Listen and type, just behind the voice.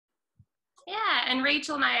and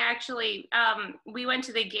Rachel and I actually, we went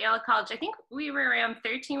to the Gala College. I think we were around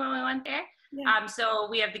 13 when we went there. Yeah. So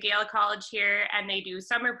we have the Gala College here, and they do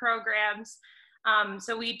summer programs.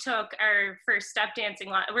 So we took our first step dancing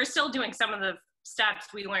class. We're still doing some of the steps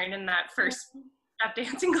we learned in that first step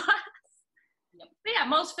dancing class. Yep. But yeah,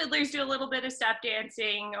 most fiddlers do a little bit of step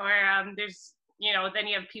dancing, or there's, you know, then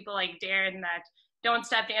you have people like Darren that don't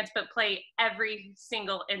step dance but play every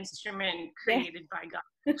single instrument created by God.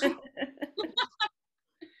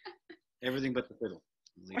 Everything but the fiddle.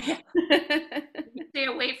 Stay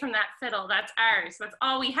away from that fiddle. That's ours. That's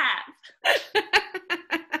all we have.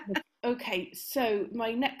 Okay, so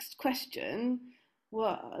my next question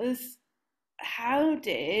was, how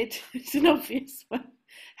did, it's an obvious one,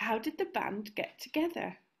 how did the band get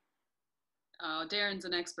together? Oh, Darren's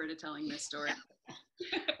an expert at telling this story.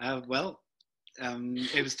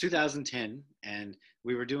 It was 2010, and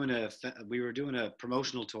we were doing a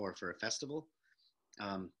promotional tour for a festival.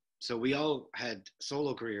 So we all had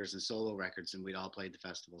solo careers and solo records, and we'd all played the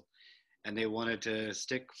festival. And they wanted to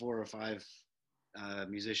stick 4 or 5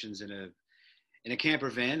 musicians in a camper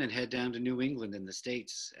van and head down to New England in the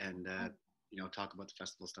States, and you know, talk about the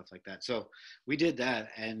festival, stuff like that. So we did that,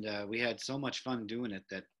 and we had so much fun doing it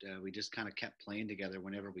that we just kind of kept playing together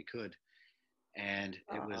whenever we could. And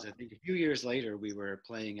it was, I think, a few years later, we were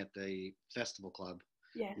playing at the festival club,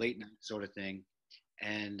 late night sort of thing.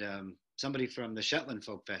 And somebody from the Shetland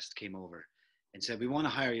Folk Fest came over and said, we want to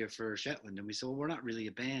hire you for Shetland. And we said, well, we're not really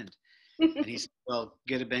a band. And he said, well,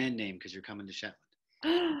 get a band name because you're coming to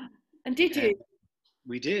Shetland. And did you? And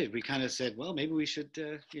we did. We kind of said, well, maybe we should,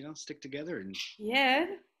 you know, stick together. And yeah.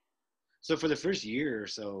 So for the first year or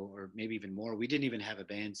so, or maybe even more, we didn't even have a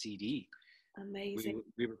band CD. Amazing.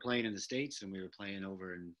 We were playing in the States, and we were playing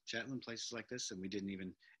over in Shetland, places like this, and we didn't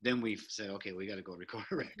even, then we said, okay, we got to go record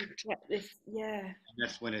a record. Yeah. And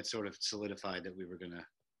that's when it sort of solidified that we were going to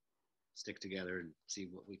stick together and see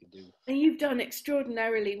what we could do. And you've done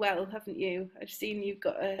extraordinarily well, haven't you? I've seen you've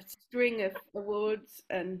got a string of awards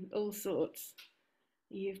and all sorts.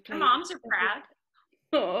 You've played. Our moms are proud.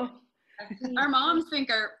 Oh. Our moms think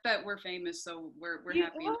that we're famous, so we're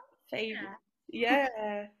happy. Famous.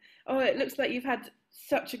 Yeah. Oh, it looks like you've had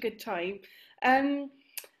such a good time.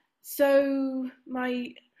 So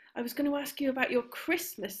I was going to ask you about your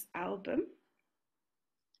Christmas album.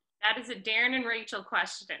 That is a Darren and Rachel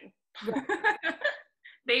question.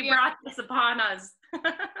 They brought this upon us.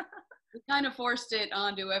 We kind of forced it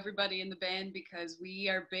onto everybody in the band because we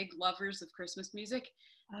are big lovers of Christmas music.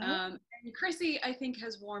 And Chrissy, I think,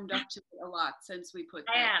 has warmed up to it a lot since we put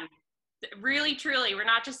that. I am. Really, truly, we're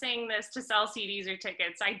not just saying this to sell CDs or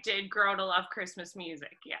tickets. I did grow to love Christmas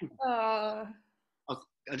music. Yeah. I'll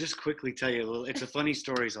just quickly tell you a little. It's a funny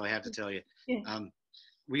story, so I have to tell you. Yeah.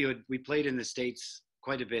 We played in the States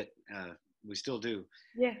quite a bit. We still do.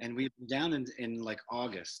 Yeah. And we were down in like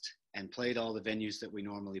August and played all the venues that we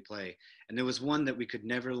normally play. And there was one that we could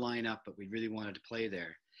never line up, but we really wanted to play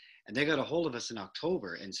there. And they got a hold of us in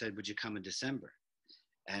October and said, would you come in December?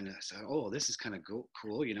 And I said, oh, this is kind of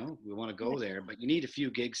cool, you know, we want to go there, but you need a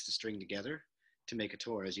few gigs to string together to make a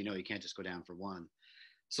tour. As you know, you can't just go down for one.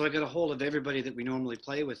 So I got a hold of everybody that we normally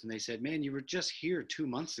play with, and they said, man, you were just here 2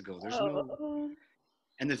 months ago. There's no...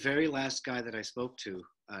 And the very last guy that I spoke to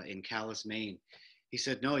in Calais, Maine, he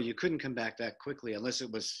said, no, you couldn't come back that quickly unless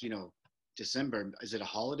it was, you know, December. Is it a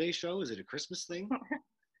holiday show? Is it a Christmas thing?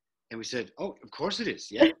 And we said, oh, of course it is.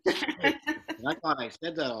 Yeah. And I thought I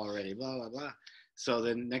said that already, blah, blah, blah. So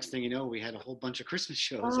then next thing you know, we had a whole bunch of Christmas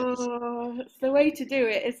shows. Oh, it's the way to do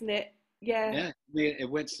it, isn't it? Yeah. Yeah, it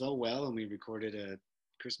went so well, and we recorded a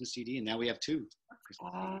Christmas CD, and now we have 2.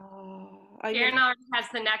 Darren already has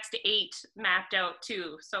the next 8 mapped out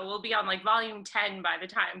too, so we'll be on like volume 10 by the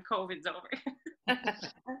time COVID's over.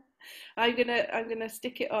 I'm gonna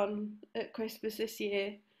stick it on at Christmas this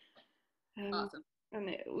year. Awesome. And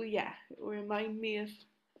it will remind me of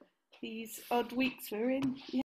these odd weeks we're in. Yeah.